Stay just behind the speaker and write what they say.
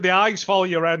The eyes follow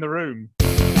you around the room.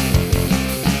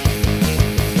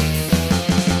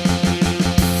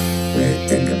 Weird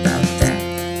Thing About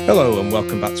That. Hello and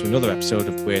welcome back to another episode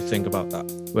of Weird Thing About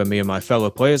That, where me and my fellow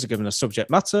players are given a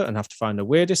subject matter and have to find the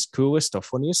weirdest, coolest or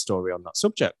funniest story on that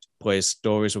subject. Players'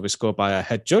 stories will be scored by our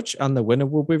head judge and the winner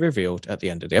will be revealed at the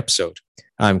end of the episode.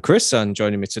 I'm Chris, and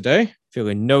joining me today,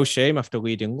 feeling no shame after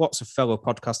leading lots of fellow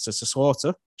podcasters to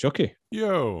slaughter, Chucky.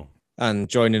 Yo. And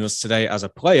joining us today as a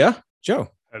player, Joe.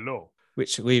 Hello.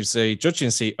 Which leaves the judging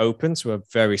seat open to a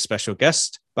very special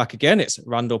guest. Back again, it's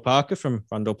Randall Parker from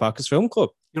Randall Parker's Film Club.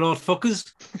 You old fuckers.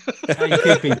 How you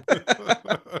keeping?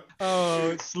 Oh,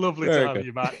 it's lovely Very to have good.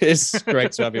 you back. It's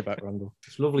great to have you back, Randall.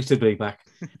 It's lovely to be back.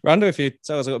 Randall, if you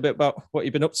tell us a little bit about what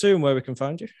you've been up to and where we can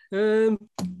find you.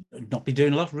 Not been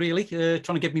doing a lot, really. Trying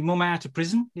to get my mum out of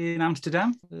prison in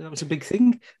Amsterdam. That was a big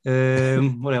thing.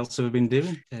 What else have I been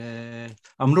doing?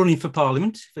 I'm running for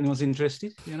Parliament, if anyone's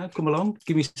interested. Come along,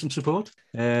 give me some support.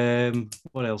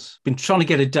 What else? Been trying to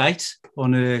get a date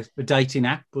on a dating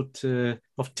app, but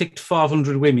I've ticked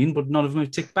 500 women, but none of them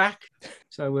have ticked back.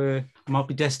 So I might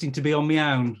be destined to be on my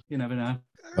own. You never know.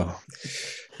 Oh,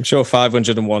 I'm sure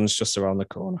 501's just around the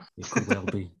corner. It could well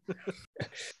be.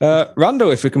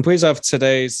 Randall, if we can please have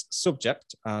today's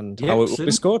subject and Yeah, how it will be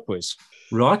certainly. scored, please.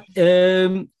 Right.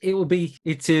 The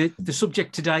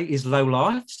subject today is low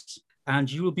lives,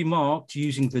 and you will be marked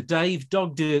using the Dave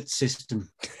Dog Dirt system.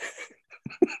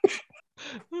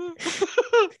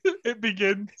 It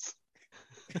begins.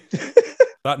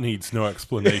 That needs no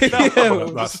explanation.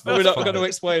 No, That's We're not fine. going to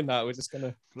explain that. We're just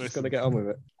going to get on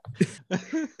with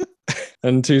it.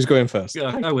 And who's going first?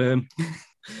 We'll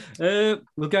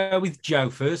go with Joe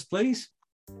first, please.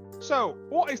 So,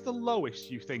 what is the lowest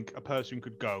you think a person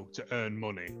could go to earn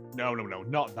money? No,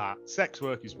 not that. Sex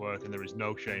work is work and there is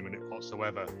no shame in it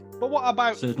whatsoever. But what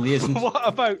about Certainly isn't. what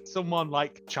about someone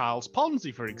like Charles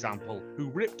Ponzi, for example, who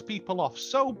ripped people off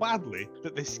so badly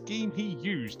that the scheme he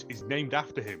used is named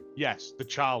after him? Yes, the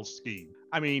Charles scheme.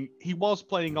 I mean, he was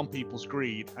playing on people's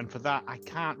greed, and for that, I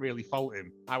can't really fault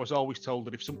him. I was always told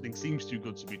that if something seems too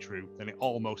good to be true, then it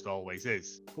almost always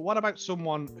is. But what about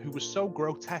someone who was so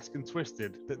grotesque and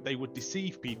twisted that they would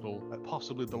deceive people at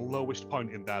possibly the lowest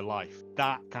point in their life?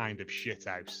 That kind of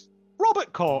shithouse.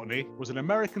 Robert Courtney was an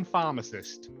American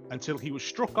pharmacist until he was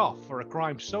struck off for a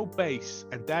crime so base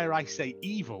and dare I say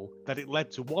evil that it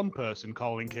led to one person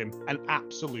calling him an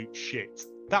absolute shit.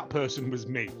 That person was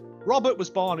me. Robert was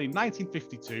born in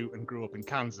 1952 and grew up in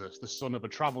Kansas, the son of a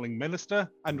travelling minister,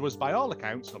 and was by all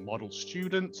accounts a model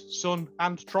student, son,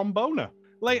 and tromboner.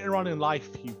 Later on in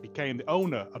life, he became the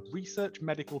owner of Research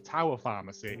Medical Tower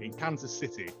Pharmacy in Kansas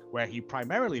City, where he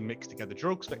primarily mixed together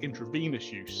drugs for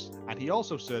intravenous use, and he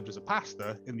also served as a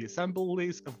pastor in the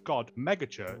Assemblies of God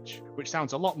megachurch, which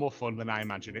sounds a lot more fun than I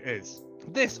imagine it is.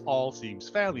 This all seems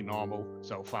fairly normal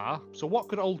so far, so what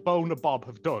could old Boner Bob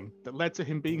have done that led to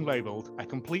him being labelled a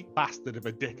complete bastard of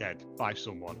a dickhead by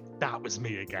someone? That was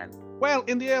me again. Well,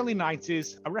 in the early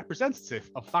 90s, a representative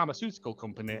of pharmaceutical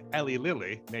company Eli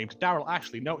Lilly named Daryl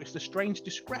Ashley noticed a strange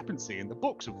discrepancy in the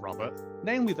books of Robert,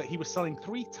 namely that he was selling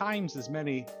 3 times as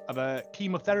many of a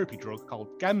chemotherapy drug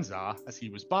called Gemzar as he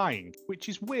was buying, which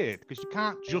is weird because you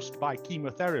can't just buy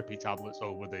chemotherapy tablets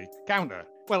over the counter.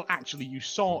 Well, actually, you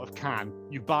sort of can.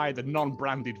 You buy the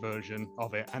non-branded version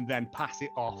of it and then pass it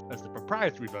off as the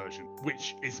proprietary version,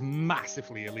 which is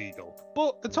massively illegal.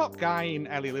 But the top guy in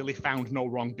Eli Lilly found no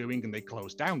wrongdoing and they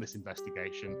closed down this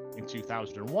investigation. In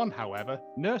 2001, however,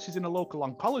 nurses in a local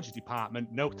oncology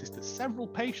department noticed that several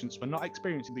patients were not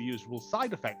experiencing the usual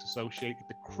side effects associated with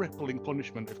the crippling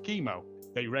punishment of chemo.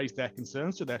 They raised their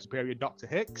concerns to their superior Dr.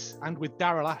 Hicks, and with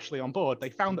Daryl Ashley on board, they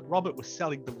found that Robert was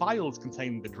selling the vials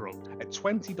containing the drug at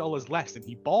 $20 less than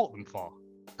he bought them for.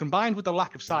 Combined with the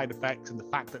lack of side effects and the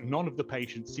fact that none of the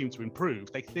patients seemed to improve,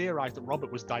 they theorized that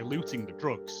Robert was diluting the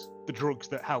drugs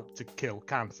that help to kill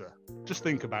cancer. Just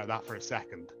think about that for a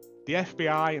second. The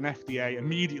FBI and FDA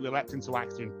immediately leapt into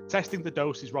action, testing the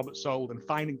doses Robert sold and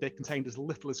finding they contained as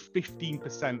little as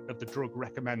 15% of the drug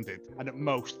recommended, and at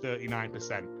most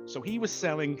 39%. So he was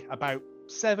selling about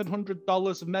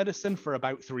 $700 of medicine for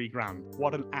about $3,000.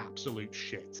 What an absolute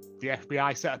shit. The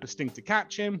FBI set up a sting to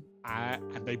catch him,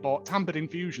 and they bought tampered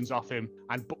infusions off him,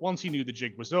 but once he knew the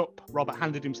jig was up, Robert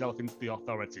handed himself into the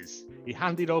authorities. He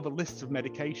handed over lists of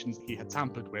medications that he had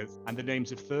tampered with, and the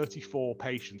names of 34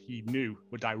 patients he knew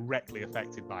were directly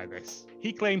affected by this.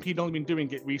 He claimed he'd only been doing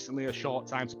it recently a short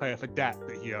time to pay off a debt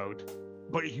that he owed.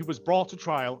 But he was brought to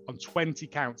trial on 20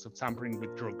 counts of tampering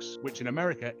with drugs, which in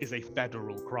America is a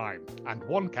federal crime, and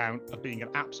 1 count of being an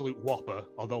absolute whopper,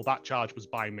 although that charge was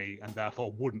by me and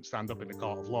therefore wouldn't stand up in a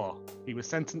court of law. He was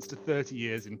sentenced to 30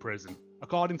 years in prison.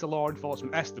 According to law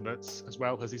enforcement estimates, as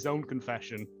well as his own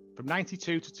confession, from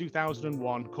 92 to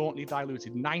 2001, Courtney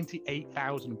diluted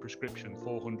 98,000 prescription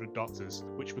 400 doctors,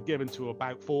 which were given to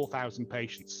about 4,000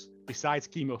 patients. Besides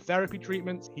chemotherapy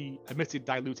treatments, he admitted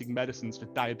diluting medicines for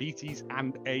diabetes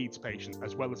and AIDS patients,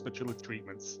 as well as fertility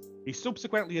treatments. He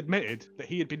subsequently admitted that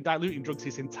he had been diluting drugs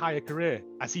his entire career.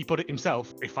 As he put it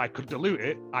himself, if I could dilute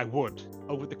it, I would.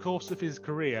 Over the course of his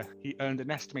career, he earned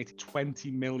an estimated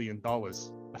 $20 million,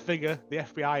 a figure the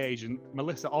FBI agent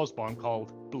Melissa Osborne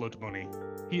called blood money.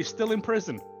 He is still in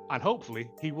prison, and hopefully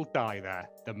he will die there.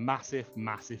 The massive,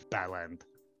 massive bell end.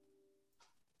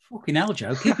 Fucking hell,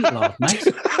 Joe. Keep it loud, mate.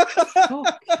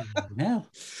 Fucking hell.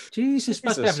 Jesus,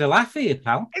 supposed to be having a laugh here,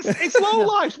 pal. It's low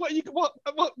life. What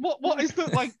is the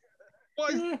like?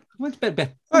 What is... Yeah, well, it's a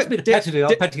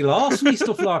bit petty larceny,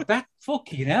 stuff like that.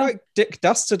 Fucking hell. Like Dick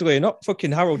Dastardly, not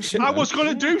fucking Harold Shipman. I was going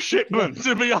to do Shipman,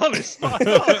 to be honest.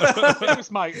 It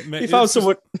was my. You found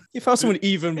someone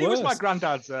even worse. He was my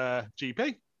granddad's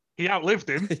GP. He outlived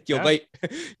him. You're late,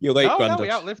 granddad. No, he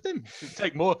outlived him. It'd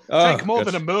take more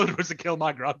than a murderer to kill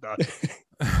my granddad.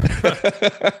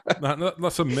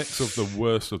 That's a mix of the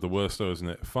worst, though, isn't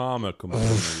it? Pharma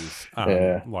companies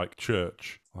and like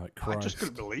church. Like Christ. I just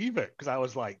couldn't believe it because I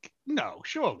was like, no,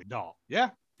 surely not.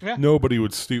 Yeah. Nobody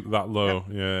would stoop that low.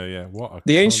 Yeah. What?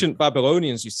 The ancient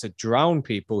Babylonians used to drown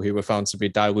people who were found to be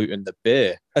diluting the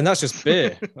beer, and that's just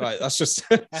beer. Right? That's just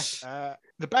the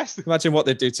best. Imagine what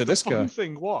they'd do to this guy. The fun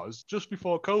thing was, just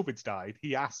before COVID died,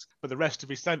 he asked for the rest of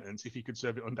his sentence if he could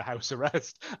serve it under house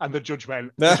arrest, and the judge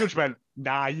went,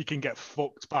 "Nah, you can get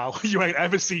fucked, pal. You ain't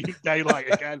ever seen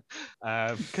daylight again."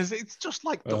 Because it's just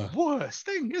like the worst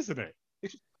thing, isn't it?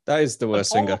 That is the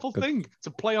worst thing. Awful thing to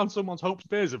play on someone's hopes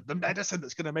and fears of the medicine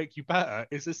that's going to make you better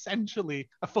is essentially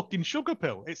a fucking sugar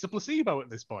pill. It's a placebo at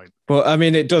this point. But I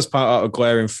mean, it does point out a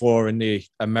glaring flaw in the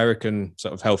American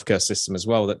sort of healthcare system as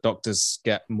well, that doctors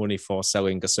get money for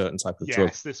selling a certain type of drug.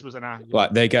 Yes, this was an argument.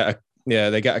 Like they get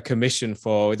a commission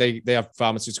for they have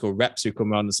pharmaceutical reps who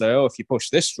come around and say, oh, if you push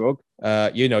this drug,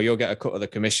 you'll get a cut of the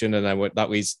commission, and then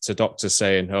that leads to doctors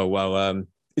saying, oh well,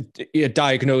 you're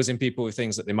diagnosing people with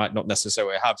things that they might not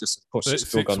necessarily have, just to push this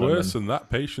drug on them. It's worse than that.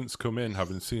 Patients come in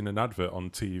having seen an advert on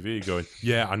TV going,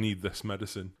 yeah, I need this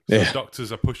medicine. So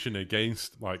doctors are pushing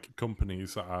against like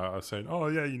companies that are saying, oh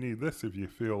yeah, you need this if you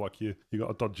feel like you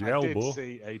got a dodgy elbow. I did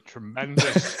see a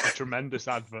tremendous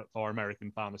advert for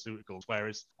American pharmaceuticals,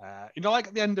 whereas like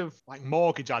at the end of like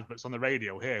mortgage adverts on the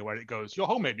radio here, where it goes, your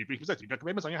home may be repossessed, you don't have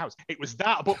payments on your house. It was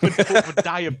that, but for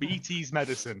diabetes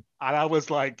medicine, and I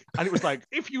was like,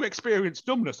 if you experience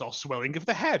numbness or swelling of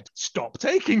the head, stop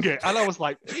taking it. And I was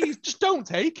like, please, just don't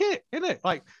take it, innit?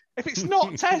 Like, if it's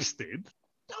not tested,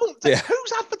 don't.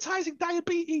 Who's advertising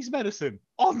diabetes medicine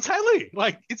on telly?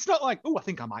 Like, it's not like, oh, I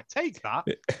think I might take that.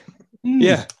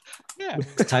 Yeah.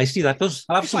 It's tasty, that does.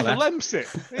 I'll have it's some like of that. a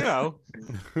Lemsip, you know.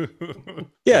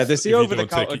 Yeah, there's the If you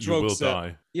over-the-counter don't take it, you will drugs that,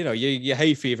 die. your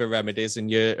hay fever remedies and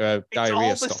your diarrhea all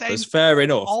the stoppers. same- Fair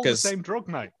enough. All the 'cause- same drug,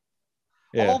 mate.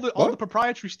 Yeah. All the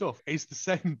proprietary stuff is the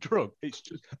same drug. It's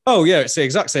just Oh yeah, it's the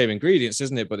exact same ingredients,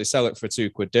 isn't it? But they sell it for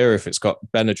 £2 dear if it's got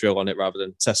Benadryl on it rather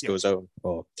than Tesco's own.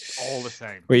 Or all the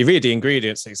same. well, you read the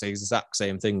ingredients, it's the exact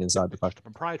same thing inside the The pack.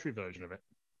 proprietary version of it.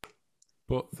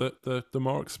 But the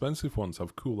more expensive ones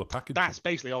have cooler packaging. That's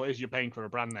basically all it is. You're paying for a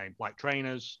brand name, like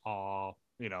trainers or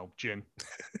gin.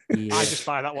 Yeah. I just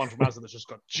buy that one from Asda that's just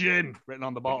got gin written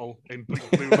on the bottle in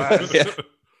blue letters.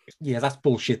 Yeah, that's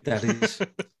bullshit, that is.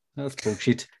 That's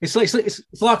bullshit. It's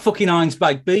like fucking Heinz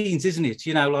baked beans, isn't it?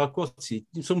 Like what's it?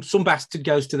 Some bastard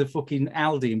goes to the fucking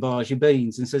Aldi and buys your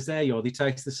beans and says, there you are, they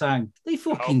taste the same. They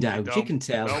fucking don't. You can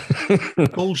tell.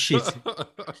 Bullshit.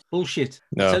 Bullshit.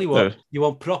 No, I tell you what, no. you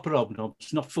want proper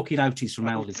hobnobs, not fucking Oaties from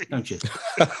Aldi, don't you?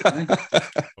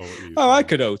 Oh, I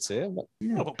could OT. I'm not-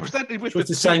 No, but presented with It's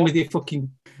the same with your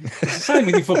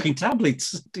fucking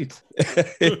tablets.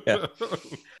 Yeah.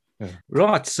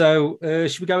 Right, so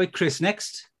should we go with Chris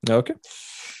next? Okay.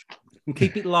 And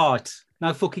keep it light.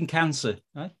 No fucking cancer.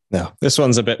 Eh? No, this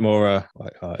one's a bit more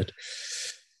light-hearted.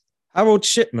 Harold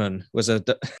Shipman was on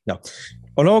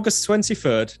August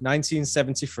 23rd,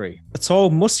 1973, a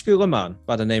tall, muscular man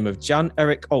by the name of Jan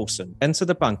Erik Olsen entered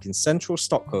a bank in central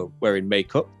Stockholm wearing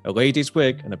makeup, a lady's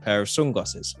wig, and a pair of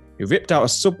sunglasses. He ripped out a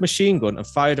submachine gun and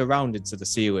fired a round into the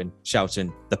ceiling,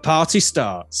 shouting, "The party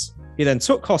starts." He then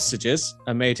took hostages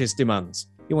and made his demands.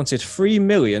 He wanted 3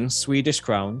 million Swedish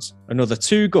crowns, another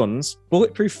 2 guns,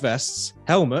 bulletproof vests,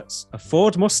 helmets, a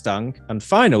Ford Mustang, and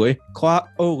finally, Clark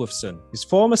Olofsson, his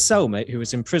former cellmate who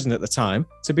was in prison at the time,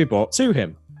 to be brought to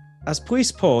him. As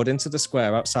police poured into the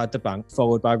square outside the bank,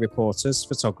 followed by reporters,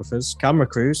 photographers, camera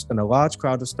crews, and a large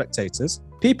crowd of spectators,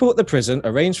 people at the prison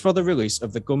arranged for the release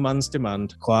of the gunman's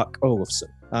demand, Clark Olofsson,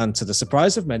 and to the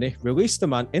surprise of many, released the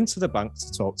man into the bank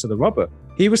to talk to the robber.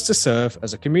 He was to serve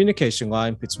as a communication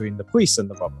line between the police and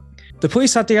the robber. The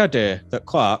police had the idea that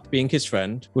Clark, being his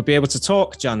friend, would be able to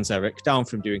talk Jans Erik down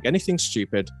from doing anything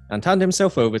stupid and hand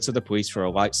himself over to the police for a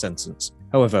light sentence.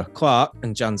 However, Clark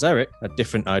and Jans Erik had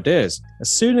different ideas. As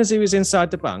soon as he was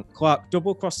inside the bank, Clark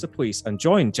double-crossed the police and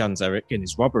joined Jans Erik in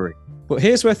his robbery. But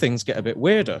here's where things get a bit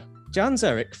weirder. Jans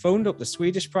Erik phoned up the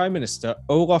Swedish Prime Minister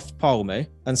Olof Palme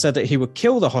and said that he would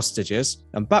kill the hostages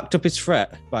and backed up his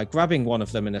threat by grabbing one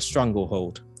of them in a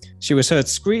stranglehold. She was heard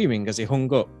screaming as he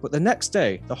hung up, but the next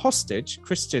day, the hostage,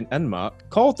 Christian Enmark,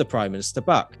 called the Prime Minister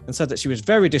back and said that she was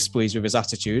very displeased with his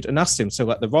attitude and asked him to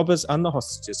let the robbers and the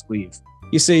hostages leave.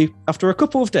 You see, after a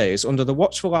couple of days under the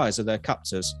watchful eyes of their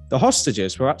captors, the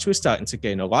hostages were actually starting to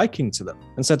gain a liking to them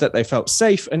and said that they felt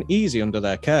safe and easy under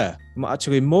their care and were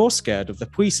actually more scared of the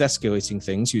police escalating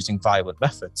things using violent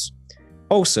methods.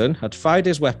 Olsson had fired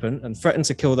his weapon and threatened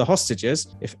to kill the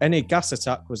hostages if any gas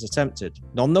attack was attempted.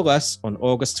 Nonetheless, on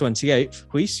August 28th,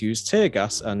 police used tear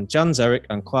gas and Jans Erik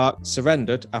and Clark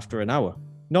surrendered after an hour.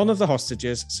 None of the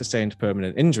hostages sustained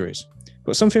permanent injuries.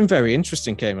 But something very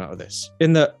interesting came out of this,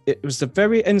 in that it was the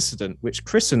very incident which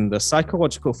christened the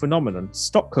psychological phenomenon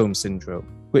Stockholm Syndrome,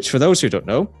 which, for those who don't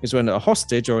know, is when a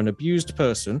hostage or an abused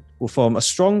person will form a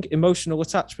strong emotional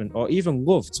attachment or even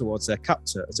love towards their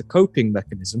captor as a coping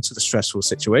mechanism to the stressful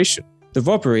situation. The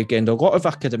robbery gained a lot of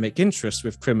academic interest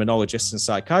with criminologists and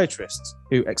psychiatrists,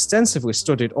 who extensively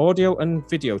studied audio and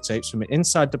videotapes from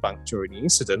inside the bank during the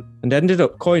incident and ended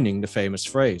up coining the famous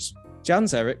phrase.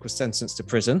 Jans Erik was sentenced to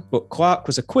prison, but Clark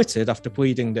was acquitted after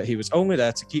pleading that he was only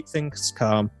there to keep things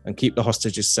calm and keep the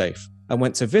hostages safe, and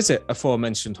went to visit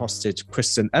aforementioned hostage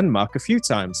Christian Enmark a few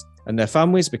times, and their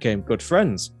families became good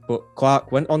friends. But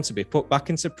Clark went on to be put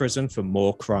back into prison for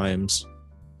more crimes.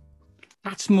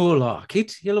 That's more like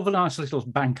it. You love a nice little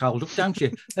bank hold up, don't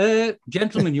you?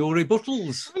 Gentlemen, your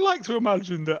rebuttals. I like to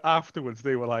imagine that afterwards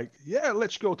they were like, yeah,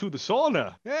 let's go to the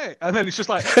sauna. Yeah. And then it's just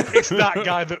like, it's that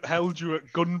guy that held you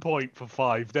at gunpoint for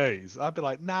 5 days. I'd be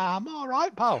like, nah, I'm all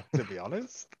right, pal, to be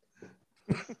honest.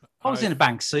 I was in a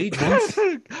bank siege once.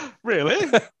 Really?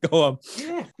 Go on.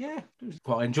 Yeah. It was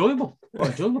quite enjoyable.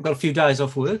 Got a few days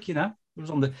off work, you know. It was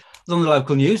on the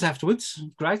local news afterwards.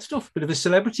 Great stuff. Bit of a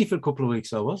celebrity for a couple of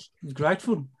weeks, I was. It was great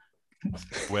fun.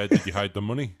 Where did you hide the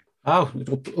money? Oh,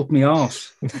 up my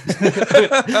arse.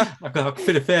 I could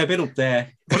fit a fair bit up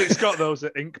there. But it's got those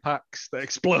ink packs that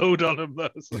explode on them.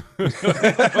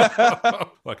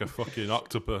 Like a fucking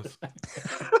octopus.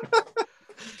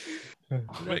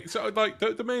 Mate, so like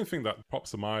the main thing that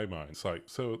pops to my mind is like,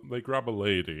 so they grab a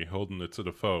lady holding her to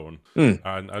the phone,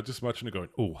 and I just imagine her going,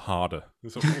 "Oh, harder."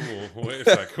 It's like, "Oh, wait a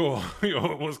sec, oh, you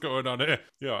know, what's going on here?"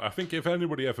 Yeah, I think if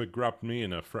anybody ever grabbed me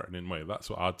in a threatening way, that's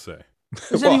what I'd say.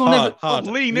 Has anyone ever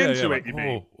lean into like, it? You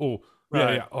mean?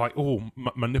 Right. Yeah, like,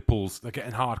 my nipples, they're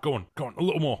getting hard. Go on, a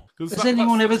little more. Has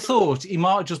anyone ever thought he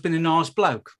might have just been a nice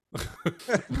bloke?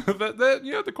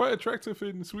 they're quite attractive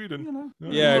in Sweden. You know,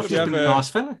 Yeah, if you have a nice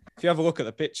fella. If you have a look at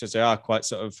the pictures, they are quite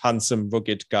sort of handsome,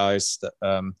 rugged guys that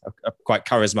are quite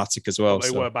charismatic as well.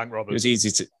 They were bank robbers. It was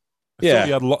easy to. Yeah,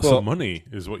 he had lots of money,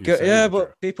 is what you're saying. Yeah,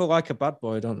 but people like a bad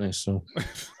boy, don't they? So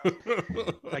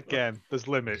again, there's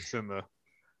limits in there.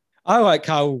 I like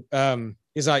how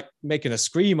he's like making a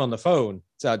scream on the phone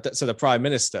to the Prime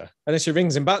Minister, and then she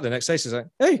rings him back the next day. She's like,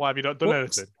 "Hey, why have you not done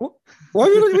anything? What are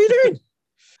you doing?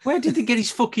 Where did they get his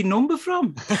fucking number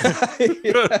from?"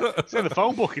 It's in the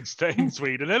phone book in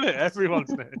Sweden, isn't it? Everyone's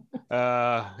name.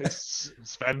 It's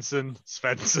Svensson.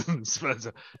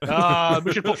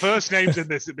 We should put first names in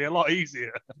this. It'd be a lot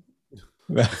easier.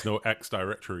 There's no X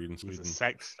directory in Sweden. It's a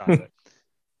sex directory.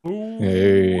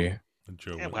 Hey.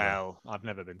 Yeah, well, I've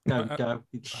never been. Don't go.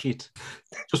 It's shit.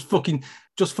 Just fucking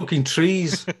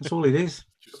trees. That's all it is.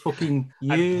 Just fucking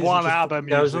years. And one ABBA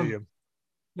museum.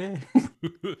 Yeah.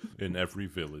 In every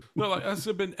village. No, like, has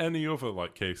there been any other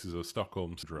like cases of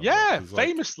Stockholm syndrome? Yeah, Like,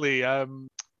 famously. That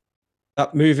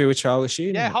movie with Charlie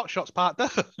Sheen. Yeah, Hot Shots Part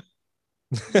Two.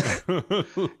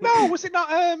 No, was it not?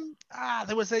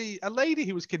 There was a lady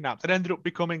who was kidnapped and ended up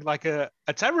becoming like a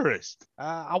terrorist.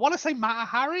 I want to say Mata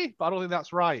Hari, but I don't think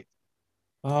that's right.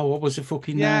 Oh, what was the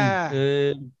fucking Yeah.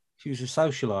 name? She was a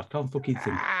socialite. Can't fucking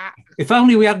think. If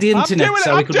only we had the internet,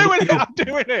 I'm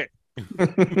doing it.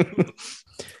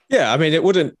 Yeah, I mean, it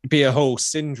wouldn't be a whole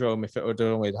syndrome if it would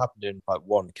have only happened in like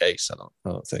one case. I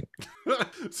don't think.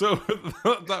 So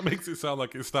that makes it sound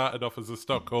like it started off as a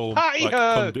Stockholm Patty like,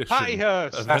 Hearst. condition. Patty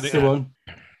Hearst. And That's then the one.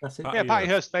 That's it. Yeah, Patty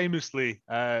Hearst famously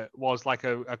was like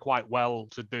a quite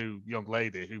well-to-do young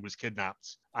lady who was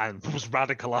kidnapped and was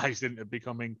radicalized into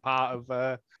becoming part of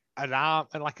a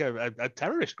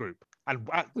terrorist group. And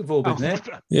We've all been there.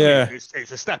 Yeah.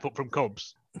 It's a step up from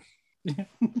Cubs.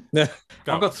 I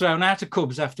got thrown out of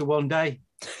Cubs after one day.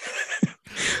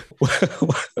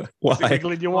 Why?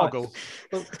 Wiggling your woggle.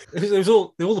 Well, it was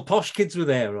all the posh kids were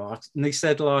there, right? And they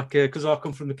said, like, because I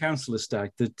come from the council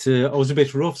estate, that I was a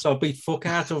bit rough, so I beat fuck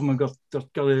out of them and got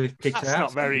kicked That's out.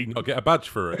 not very. I'll get a badge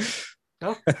for it.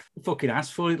 Oh, fucking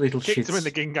asked for it, little Kicked shits. him in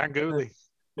the Ginganguli.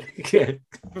 Yeah.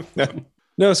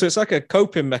 No, so it's like a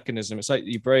coping mechanism. It's like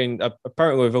your brain,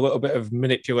 apparently with a little bit of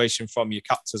manipulation from your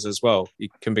captors as well, you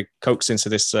can be coaxed into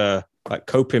this like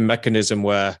coping mechanism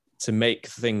where to make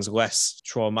things less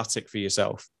traumatic for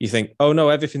yourself, you think, oh no,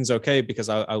 everything's okay because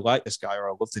I like this guy or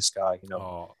I love this guy, you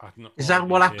know. Is that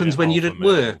what happens when you're at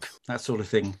work? That sort of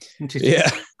thing. Yeah.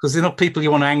 Because they're not people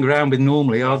you want to hang around with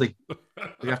normally, are they?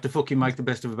 You have to fucking make the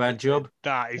best of a bad job.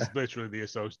 That is literally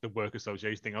the work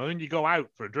association thing. And then you go out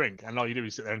for a drink and all you do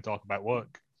is sit there and talk about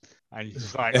work. And you're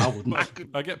just like, I wouldn't.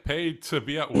 I get paid to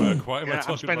be at work. Why am I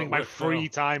talking I'm spending about my work free now?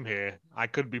 time here. I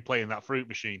could be playing that fruit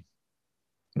machine.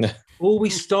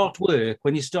 Always start work.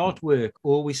 When you start work,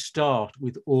 always start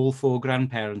with all four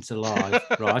grandparents alive,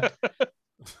 right?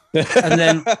 And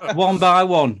then one by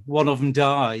one of them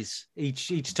dies.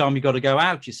 Each time you got to go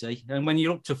out, you see. And when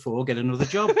you're up to 4, get another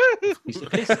job.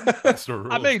 That's the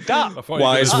rule. I mean, that I thought you were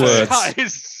Wise gonna say- words. that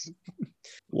is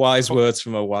Wise words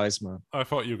from a wise man. I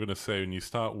thought you were going to say when you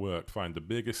start work, find the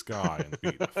biggest guy and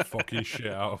beat the fucking shit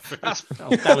out of him. that's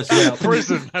That was well.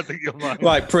 prison. I think you're like.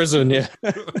 Like prison, yeah.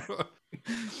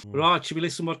 Right, should we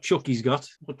listen what Chucky's got?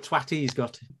 What twatty he's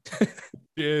got?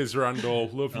 Cheers, Randall.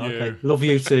 Love you. Okay, love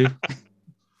you too.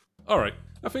 All right.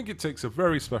 I think it takes a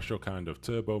very special kind of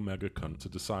turbo mega cunt to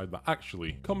decide that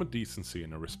actually common decency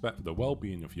and a respect for the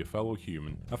well-being of your fellow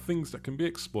human are things that can be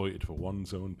exploited for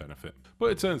one's own benefit.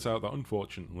 But it turns out that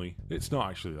unfortunately, it's not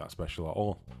actually that special at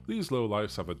all. These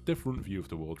lowlifes have a different view of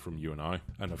the world from you and I,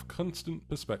 and have constant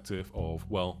perspective of,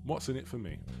 well, what's in it for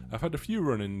me? I've had a few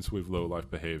run-ins with lowlife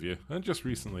behaviour, and just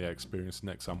recently I experienced an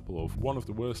example of one of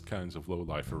the worst kinds of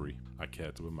lowlifery I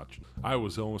care to imagine. I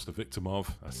was almost a victim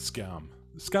of a scam.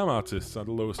 The scam artists are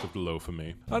the lowest of the low for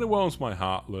me, and it warms my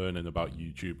heart learning about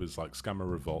YouTubers like Scammer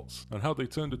Revolts and how they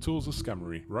turn the tools of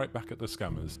scammery right back at the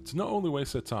scammers to not only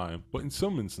waste their time, but in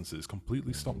some instances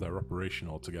completely stop their operation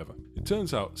altogether. It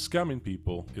turns out scamming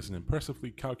people is an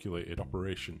impressively calculated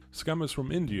operation. Scammers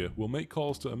from India will make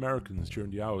calls to Americans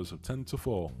during the hours of 10 to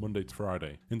 4, Monday to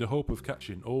Friday, in the hope of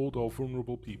catching old or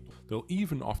vulnerable people. They'll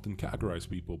even often categorize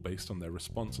people based on their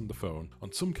response on the phone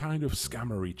on some kind of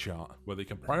scammery chart where they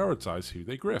can prioritize who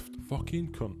they grift.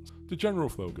 Fucking cunts. The general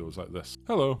flow goes like this.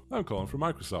 Hello, I'm calling from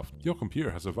Microsoft. Your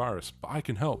computer has a virus, but I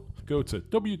can help. Go to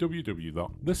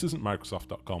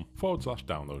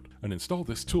www.thisisntmicrosoft.com/download and install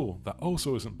this tool that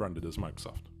also isn't branded as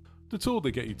Microsoft. The tool they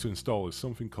get you to install is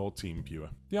something called TeamViewer.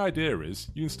 The idea is,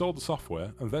 you install the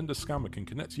software and then the scammer can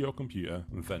connect to your computer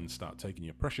and then start taking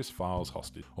your precious files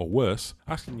hostage. Or worse,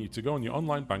 asking you to go on your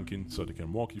online banking so they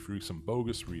can walk you through some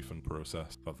bogus refund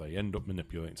process that they end up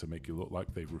manipulating to make you look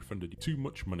like they've refunded you too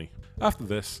much money. After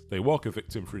this, they walk a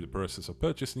victim through the process of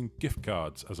purchasing gift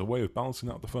cards as a way of balancing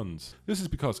out the funds. This is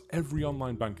because every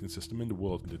online banking system in the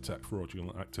world can detect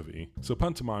fraudulent activity, so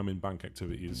pantomiming bank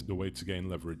activity is the way to gain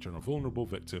leverage on a vulnerable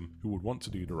victim who would want to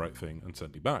do the right thing and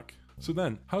send you back. So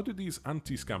then, how do these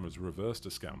anti-scammers reverse the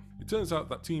scam? It turns out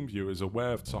that TeamViewer is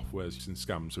aware of softwares using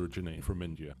scams originating from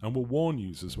India and will warn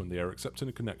users when they are accepting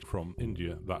a connection from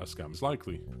India that a scam is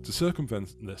likely. To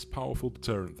circumvent this powerful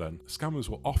deterrent then, scammers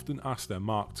will often ask their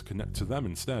mark to connect to them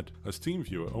instead, as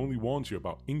TeamViewer only warns you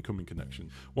about incoming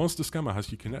connection. Once the scammer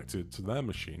has you connected to their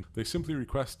machine, they simply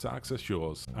request to access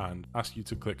yours and ask you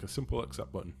to click a simple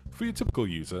accept button. For your typical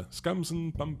user, scams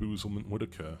and bamboozlement would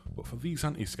occur, but for these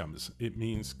anti-scammers, it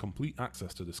means complete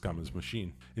access to the scammer's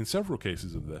machine. In several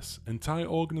cases of this, entire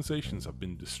organizations have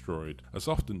been destroyed, as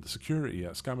often the security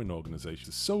at scamming organizations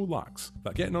is so lax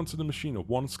that getting onto the machine of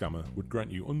one scammer would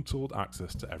grant you untold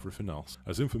access to everything else,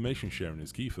 as information sharing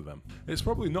is key for them. It's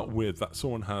probably not weird that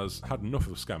someone has had enough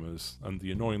of scammers and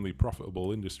the annoyingly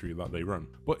profitable industry that they run,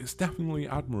 but it's definitely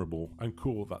admirable and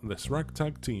cool that this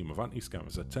ragtag team of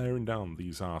anti-scammers are tearing down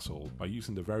these arseholes by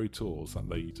using the very tools that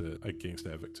they use against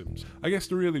their victims. I guess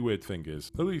the really weird thing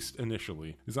is, at least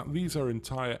initially, is that these are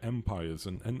entire empires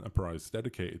and enterprises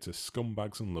dedicated to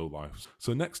scumbags and lowlifes.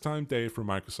 So next time Dave from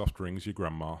Microsoft rings your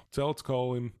grandma, tell to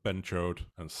call him Ben Chode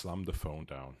and slam the phone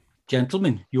down.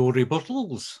 Gentlemen, your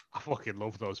rebuttals. I fucking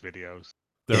love those videos.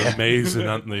 They're amazing,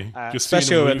 aren't they? Just seeing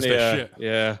Especially them when lose their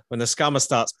shit. when the scammer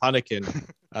starts panicking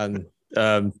and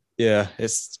Yeah,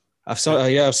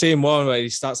 I've seen one where he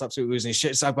starts absolutely losing his shit.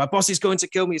 It's like, my boss is going to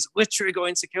kill me. He's literally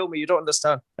going to kill me. You don't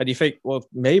understand. And you think, well,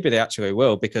 maybe they actually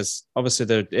will, because obviously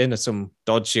they're in some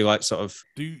dodgy, like, sort of.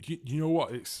 Do you know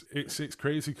what? It's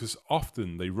crazy because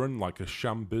often they run like a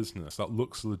sham business that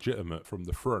looks legitimate from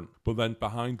the front, but then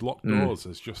behind locked doors,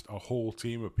 there's just a whole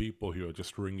team of people who are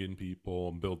just ringing people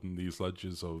and building these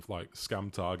ledgers of like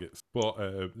scam targets. But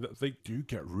they do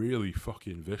get really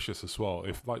fucking vicious as well.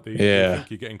 If like they think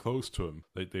you're getting close to them,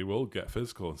 they will get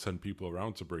physical and send people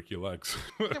around to break your legs.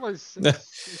 It's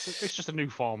just a new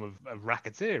form of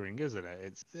racketeering, isn't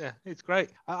it? It's great.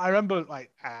 I remember, like,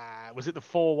 was it the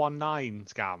 419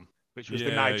 scam, which was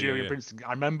the Nigerian Princeton?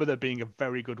 I remember there being a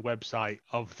very good website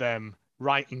of them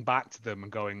writing back to them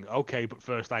and going, okay, but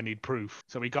first I need proof.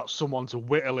 So he got someone to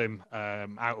whittle him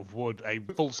out of wood a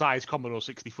full-size Commodore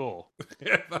 64.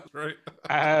 Yeah, that's right.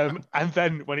 And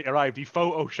then when it arrived, he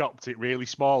photoshopped it really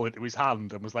small into his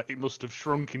hand and was like, it must have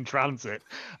shrunk in transit.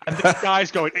 And the guy's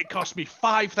going, it cost me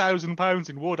 £5,000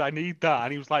 in wood. I need that.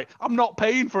 And he was like, I'm not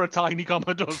paying for a tiny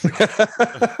Commodore 64.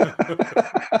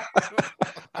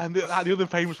 And the other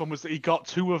famous one was that he got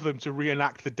two of them to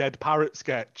reenact the Dead Parrot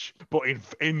sketch, but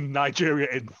in Nigeria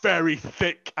in very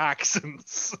thick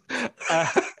accents.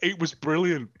 It was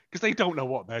brilliant because they don't know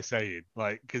what they're saying,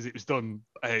 like, because it was done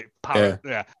parrot.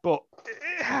 Yeah. But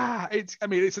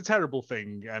it's a terrible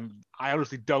thing, and I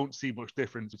honestly don't see much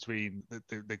difference between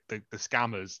the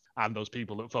scammers and those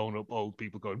people that phone up old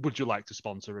people going, would you like to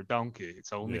sponsor a donkey?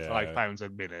 It's only £5 a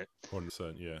minute.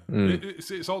 100%, yeah.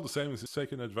 It's all the same. It's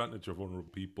taking advantage of vulnerable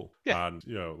people. Yeah. And,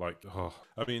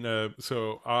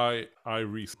 so I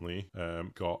recently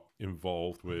got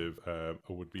involved with a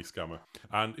would-be scammer,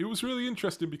 and it was really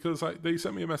interesting because they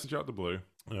sent me a message out of the blue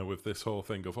with this whole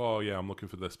thing of, oh yeah, I'm looking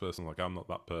for this person, like I'm not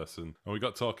that person, and we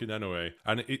got talking anyway,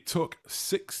 and it took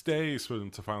 6 days for them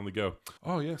to finally go,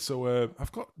 oh yeah, so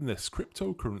I've got this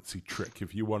cryptocurrency trick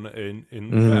if you want to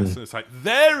invest. And it's like,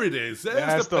 there it is,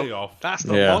 there's the payoff. That's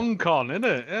the long con, isn't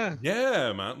it?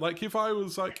 Yeah, man. Like if I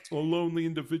was like a lonely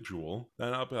individual,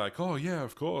 then I'd be like, oh yeah,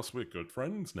 of course, we're good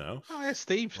friends now. Oh yeah,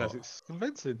 Steve says it's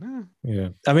convincing. Yeah.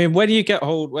 I mean, when you get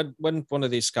hold, when one of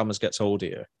these scammers gets hold of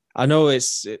you, I know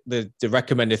the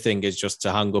recommended thing is just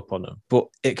to hang up on them, but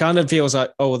it kind of feels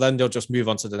like, oh, well, then they'll just move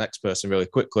on to the next person really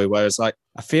quickly. Whereas, like,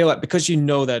 I feel like because you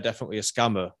know they're definitely a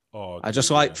scammer, I just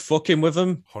like fucking with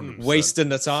them, wasting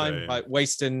the time, like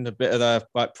wasting a bit of their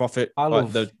like profit. I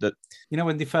love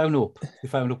when they phone up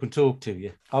and talk to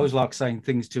you. I always like saying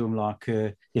things to them like,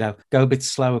 go a bit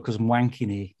slower because I'm wanking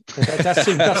here. That's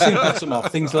some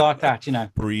off things like that,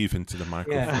 Breathe into the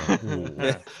microphone.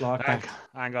 Yeah. Like that.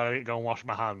 Hang on, I need to go and wash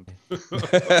my hand.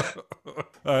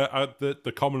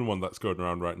 The common one that's going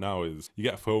around right now is you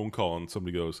get a phone call and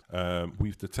somebody goes,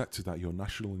 we've detected that your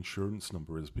national insurance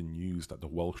number has been used at the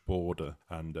Welsh border,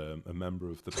 and a member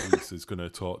of the police is going to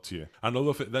talk to you. And I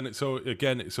love it. Then it's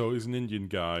always an Indian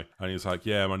guy, and he's like,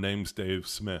 yeah, my name's Dave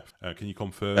Smith. Can you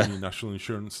confirm your national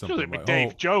insurance number? Should it be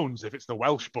Dave Jones if it's the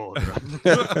Welsh border?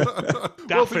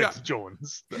 Daffit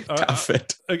Jones.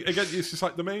 Daffit. Again, it's just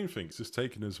like the main thing is just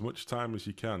taking as much time as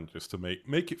you can just to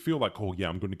make it feel like, oh yeah,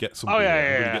 I'm going to get somebody.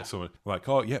 I'm going to get someone. Like,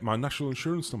 oh yeah, my national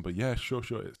insurance number. Yeah, sure.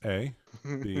 It's A,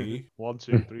 B. 1,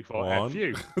 2, 3, 4,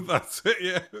 FU. That's it,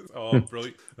 yeah. Oh,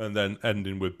 brilliant. And then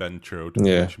ending with Ben Chode,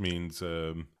 which means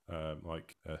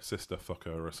like a sister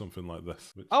fucker or something like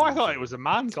this. I thought it was a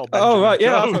man called Benjamin. Oh, right,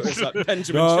 yeah. I thought it was like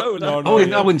Benjamin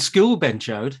Chode. I went to school, Ben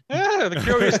Chode. Yeah, the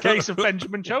curious case of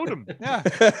Benjamin Chodem. Yeah.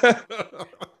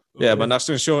 Yeah, my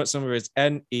national insurance number is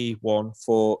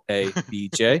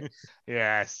NE14ABJ.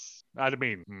 Yes. I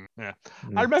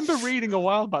remember reading a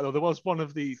while back though. There was one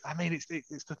of these. I mean, it's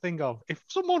the thing of, if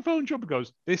someone phones you up and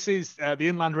goes, "This is the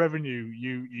Inland Revenue.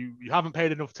 You haven't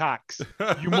paid enough tax.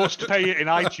 You must pay it in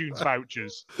iTunes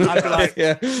vouchers." I'd be like,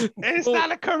 "Is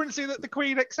that a currency that the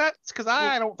Queen accepts? Because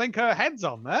I don't think her head's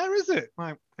on there, is it?"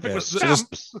 Like, if it was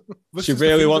stamps. She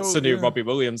really wants the new Robbie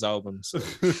Williams albums.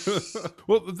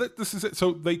 Well, this is it.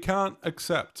 So they can't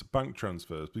accept bank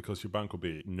transfers because your bank will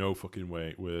be, no fucking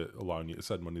way we're allowing you to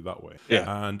send money that way.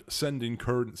 Yeah. And sending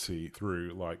currency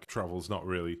through like travel's not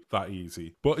really that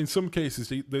easy. But in some cases,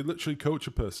 they literally coach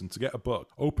a person to get a book,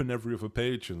 open every other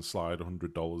page and slide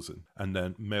 $100 in, and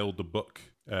then mail the book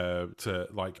to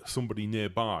like somebody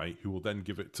nearby who will then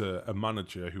give it to a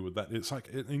manager who would then, it's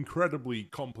like an incredibly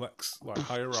complex like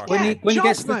hierarchy. When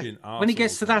he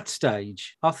gets to that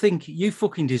stage, I think you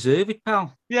fucking deserve it,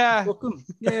 pal. Yeah. Fuck 'em.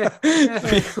 Yeah.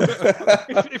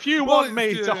 If you Well, want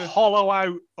me to yeah. hollow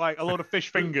out like a load of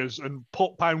fish fingers and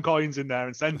put pound coins in there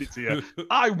and send it to you,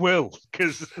 I will,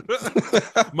 because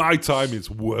My time is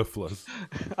worthless.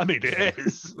 I mean it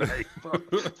is. Like,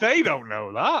 but they don't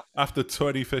know that. After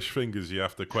 20 fish fingers, you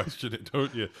have to question it,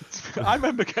 don't you? I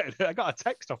remember I got a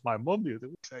text off my mum the other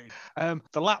week saying,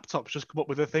 the laptop's just come up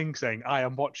with a thing saying, I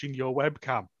am watching your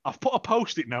webcam. I've put a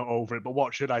post-it note over it, but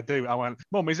what should I do? I went,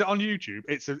 Mum, is it on YouTube?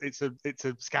 It's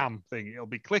a scam thing. It'll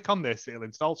be click on this, it'll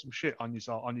install some shit on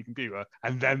your computer,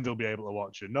 and then they'll be able to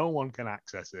watch it. No one can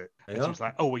access it. And she was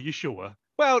like, oh, are you sure?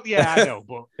 Well, yeah, I know,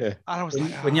 but Yeah. I was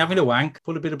like, When you're having a wank,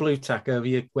 put a bit of blue tack over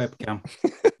your webcam.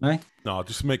 Eh? No,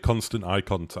 just make constant eye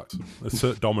contact.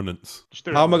 Assert dominance. just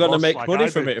do it How am I going to once make like money I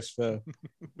from did. it?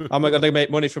 How am I going to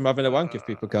make money from having a wank if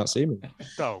people can't see me?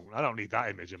 I don't need that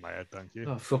image in my head, thank you.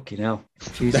 Oh, fucking hell.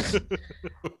 Jesus.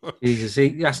 Jesus,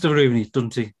 he has to ruin it,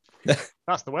 doesn't he?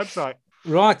 That's the website.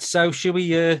 Right, so shall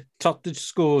we tot the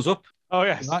scores up? Oh,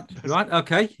 yes. Right,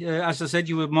 okay. As I said,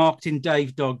 you were marked in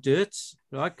Dave Dog Dirts,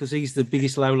 right? Because he's the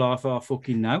biggest lowlife I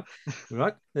fucking know,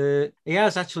 right? He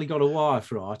has actually got a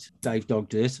wife, right, Dave Dog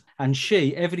Dirt, and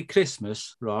she, every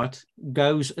Christmas, right,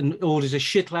 goes and orders a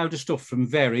shitload of stuff from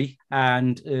Very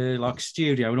and like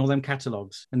Studio and all them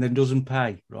catalogues, and then doesn't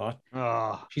pay, right?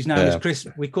 Oh, She's known as Chris.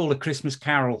 We call her Christmas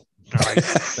Carol.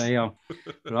 nice. There you are.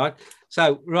 Right.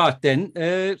 So, right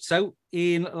then. So,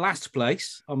 in last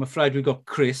place, I'm afraid we've got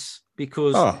Chris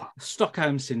because Oh.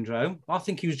 Stockholm Syndrome. I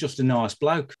think he was just a nice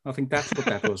bloke. I think that's what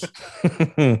that was.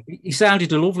 He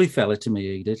sounded a lovely fella to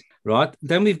me, he did. Right.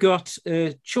 Then we've got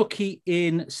Chucky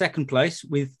in second place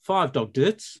with 5 dog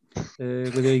dirts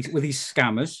with his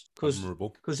scammers.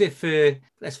 Admirable. Because if,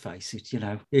 let's face it, you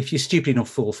know, if you're stupid enough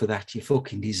to fall for that, you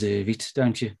fucking deserve it,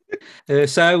 don't you?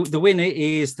 So the winner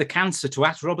is the cancer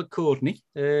twat, Robert Courtney.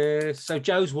 So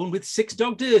Joe's won with 6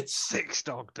 dog dirts. 6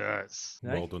 dog dirts.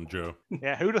 Well done, Joe.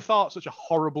 Yeah, who'd have thought such a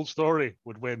horrible story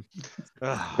would win?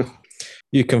 Ugh.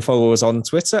 You can follow us on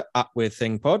Twitter at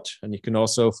WeirdThingPod, and you can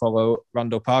also follow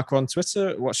Randall Parker on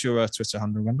Twitter. What's your Twitter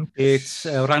handle, Randall? It's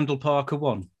Randall Parker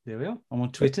 1. There we are. I'm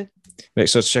on Twitter. Make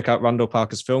sure to check out Randall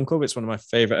Parker's Film Club. It's one of my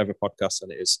favourite ever podcasts,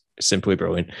 and it is simply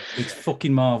brilliant. It's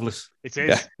fucking marvellous. It is.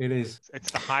 Yeah. It is.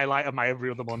 It's the highlight of my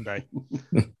every other Monday.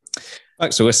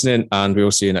 Thanks for listening, and we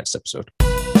will see you next episode.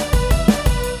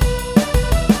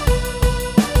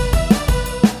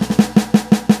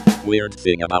 Weird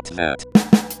thing about that.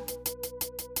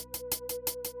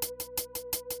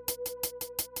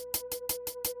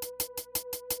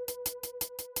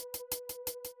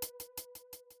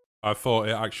 I thought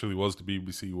it actually was the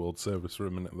BBC World Service for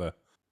a minute there.